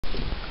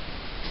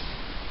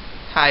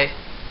Hi,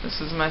 this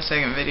is my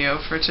second video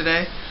for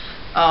today.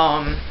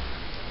 And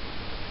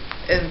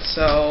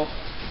so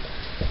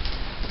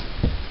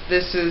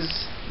this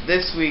is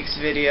this week's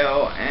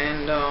video,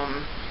 and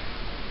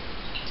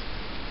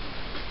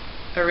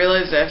I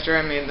realized after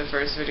I made the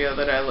first video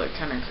that I look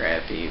kind of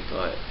crappy,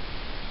 but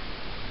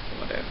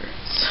whatever.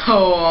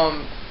 So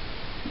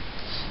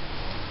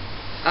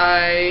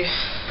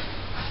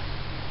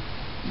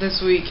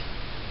this week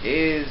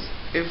is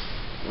if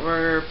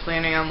we're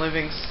planning on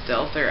living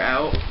stealth or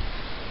out.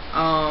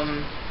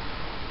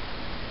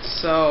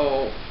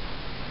 So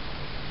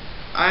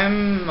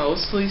I'm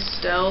mostly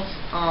stealth.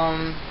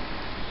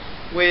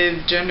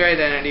 With gender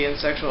identity and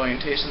sexual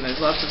orientation, there's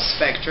lots of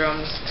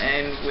spectrums,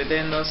 and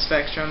within those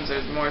spectrums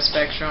there's more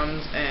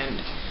spectrums, and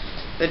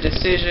the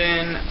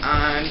decision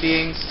on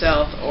being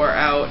stealth or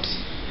out,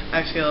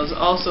 I feel, is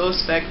also a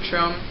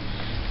spectrum,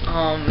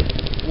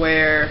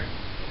 where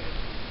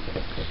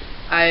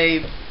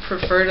I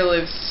prefer to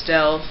live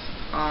stealth,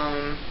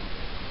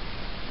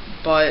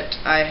 but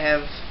I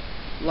have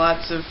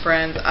lots of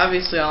friends,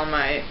 obviously all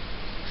my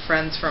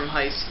friends from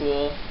high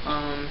school,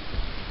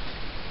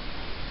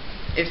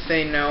 if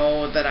they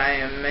know that I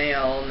am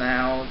male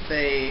now,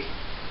 they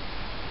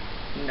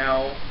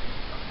know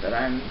that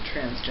I'm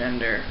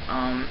transgender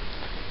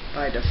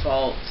by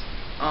default,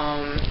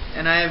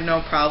 and I have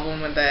no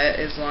problem with that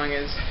as long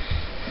as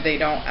they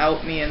don't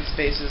out me in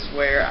spaces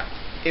where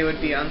it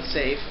would be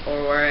unsafe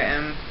or where I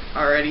am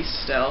already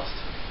stealth.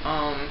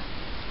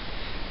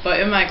 But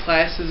in my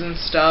classes and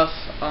stuff,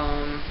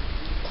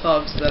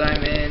 clubs that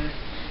I'm in,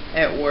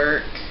 at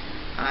work,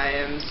 I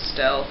am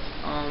stealth.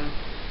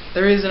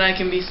 The reason I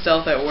can be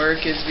stealth at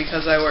work is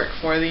because I work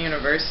for the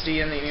university,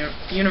 and the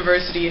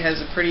university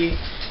has a pretty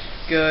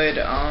good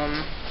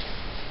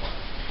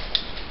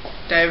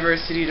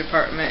diversity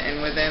department,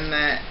 and within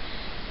that,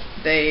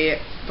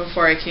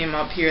 before I came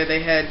up here,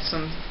 they had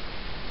some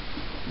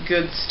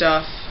good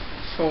stuff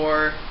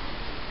for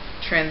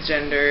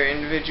transgender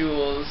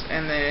individuals,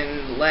 and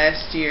then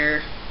last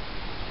year,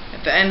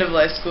 at the end of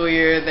last school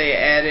year, they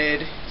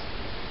added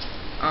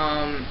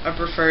a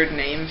preferred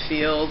name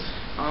field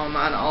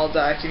on all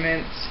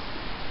documents.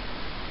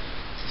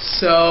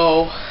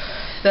 So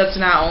that's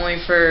not only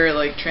for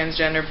like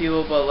transgender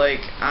people, but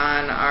like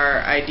on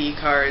our ID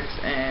cards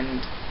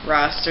and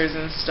rosters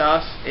and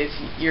stuff, if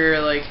your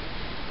like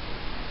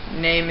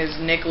name is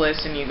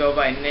Nicholas and you go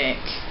by Nick,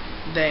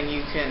 then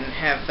you can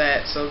have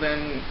that, so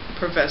then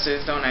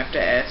professors don't have to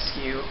ask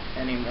you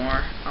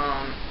anymore.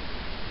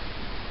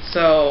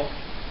 So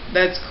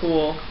that's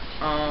cool.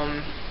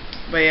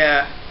 But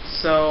yeah,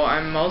 so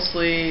I'm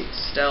mostly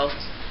stealth.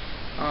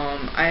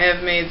 I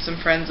have made some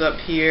friends up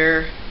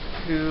here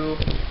who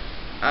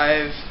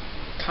I've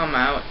come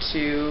out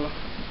to,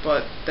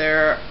 but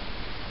they're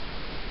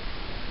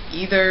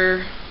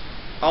either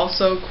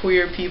also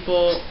queer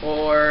people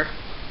or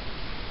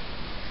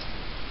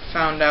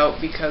found out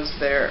because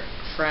they're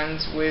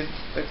friends with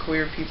the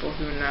queer people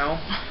who know.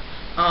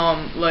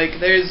 Like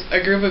there's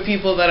a group of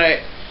people that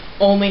I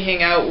only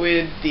hang out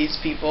with these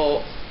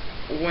people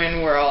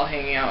when we're all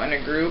hanging out in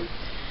a group,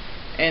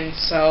 and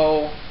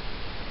so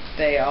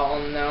they all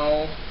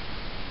know.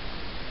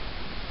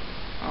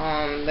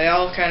 They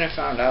all kind of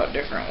found out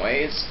different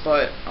ways,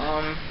 but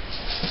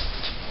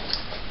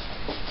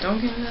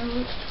don't give me that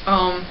look.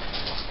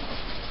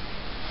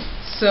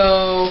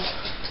 So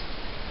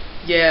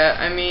yeah,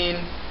 I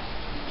mean,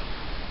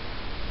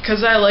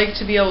 because I like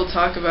to be able to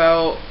talk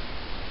about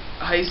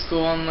high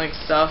school and like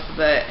stuff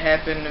that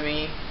happened to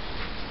me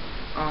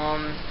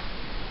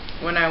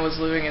when I was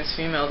living as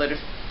female, that if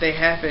they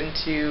happened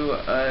to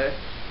a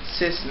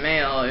cis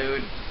male, it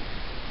would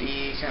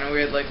be kind of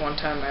weird. Like one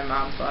time my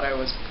mom thought I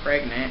was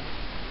pregnant,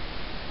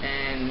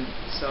 and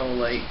so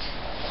like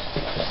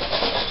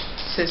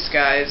cis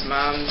guys'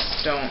 moms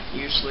don't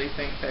usually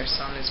think their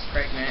son is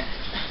pregnant.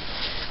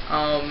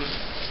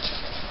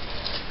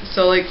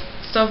 So like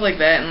stuff like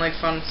that, and like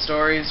fun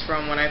stories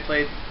from when I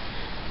played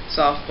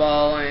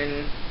softball,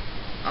 and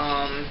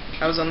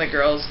I was on the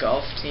girls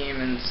golf team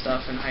and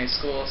stuff in high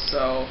school,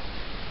 so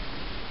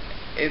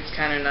it's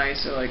kind of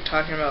nice to like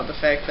talking about the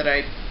fact that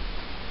I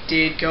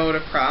did go to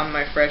prom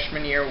my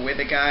freshman year with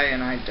a guy,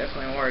 and I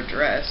definitely wore a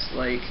dress.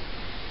 Like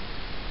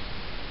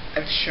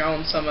I've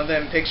shown some of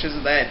them pictures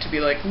of that to be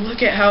like,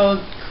 look at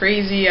how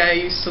crazy I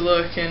used to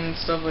look and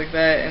stuff like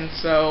that, and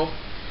so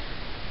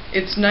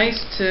it's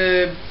nice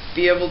to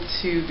be able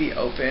to be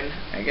open,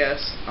 I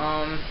guess.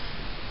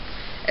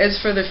 As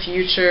for the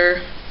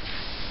future,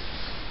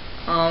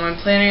 I'm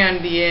planning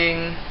on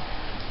being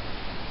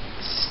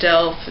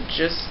stealth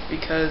just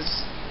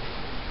because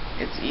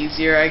it's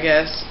easier, I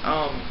guess.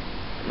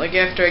 Like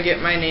after I get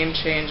my name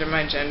changed and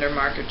my gender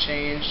marker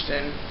changed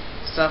and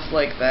stuff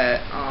like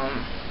that,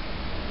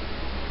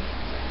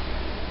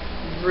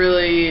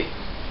 really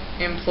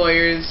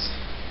employers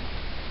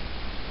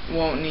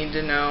won't need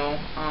to know,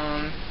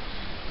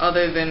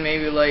 other than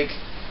maybe like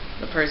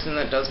the person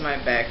that does my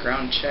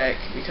background check,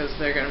 because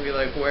they're going to be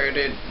like, where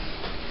did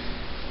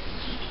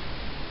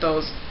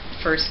those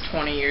first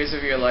 20 years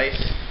of your life,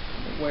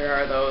 where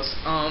are those?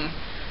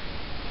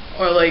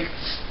 or like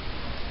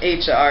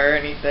HR or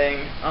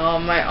anything.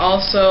 I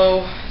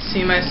also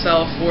see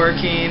myself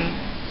working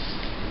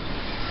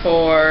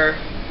for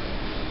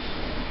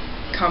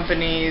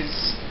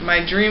companies. My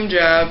dream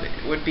job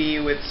would be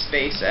with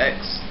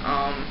SpaceX,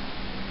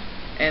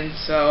 and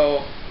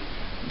so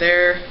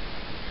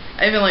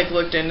I haven't like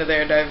looked into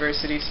their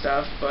diversity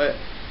stuff, but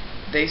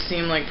they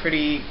seem like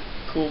pretty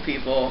cool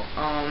people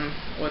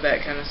with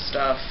that kind of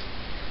stuff.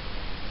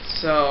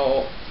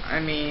 So I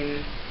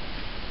mean,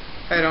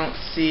 I don't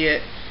see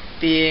it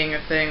being a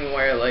thing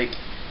where like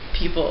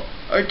people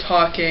are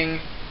talking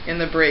in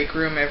the break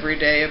room every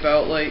day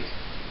about like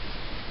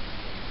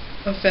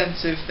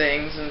offensive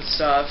things and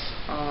stuff.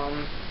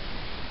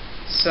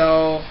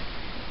 So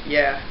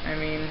yeah, I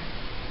mean,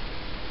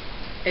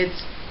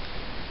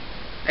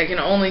 I can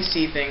only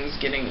see things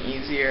getting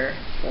easier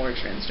for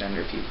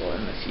transgender people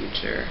in the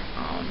future.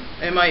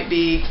 It might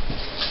be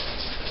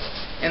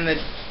in the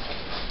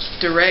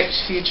direct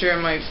future,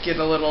 it might get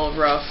a little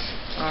rough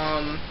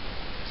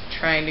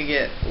trying to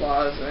get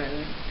laws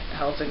and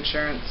health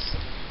insurance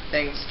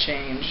things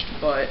changed,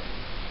 but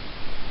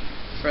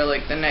for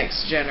like the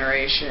next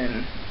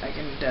generation, I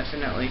can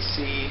definitely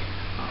see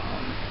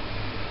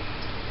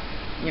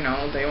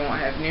they won't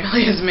have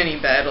nearly as many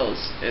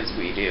battles as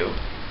we do.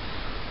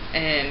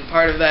 And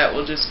part of that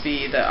will just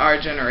be that our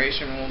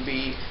generation will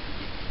be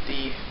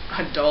the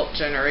adult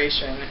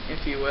generation,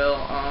 if you will.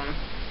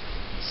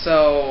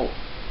 So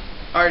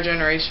our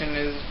generation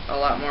is a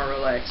lot more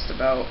relaxed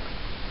about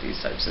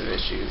these types of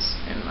issues,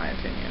 in my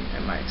opinion,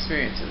 and my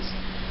experiences.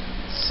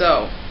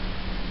 So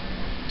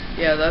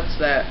yeah, that's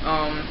that.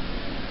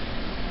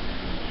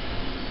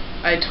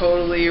 I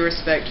totally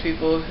respect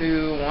people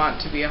who want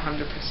to be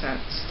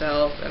 100%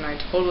 stealth, and I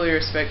totally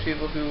respect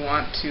people who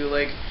want to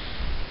like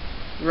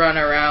run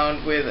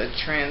around with a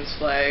trans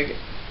flag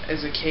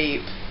as a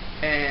cape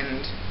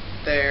and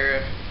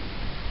their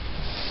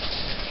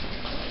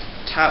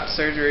top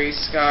surgery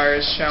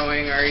scars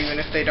showing, or even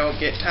if they don't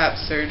get top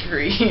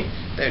surgery,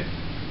 their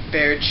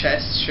bare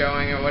chest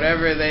showing, or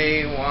whatever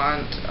they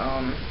want.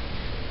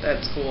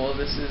 That's cool.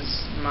 This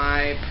is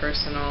my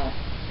personal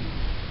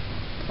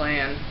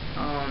plan.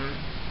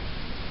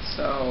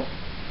 So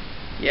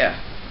yeah,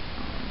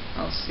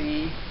 I'll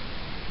see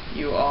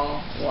you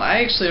all. Well,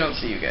 I actually don't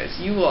see you guys.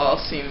 You will all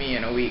see me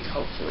in a week,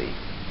 hopefully.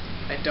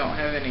 I don't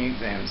have any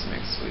exams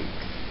next week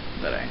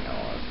that I know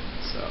of.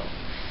 So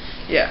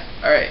yeah,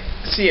 alright,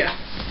 see ya.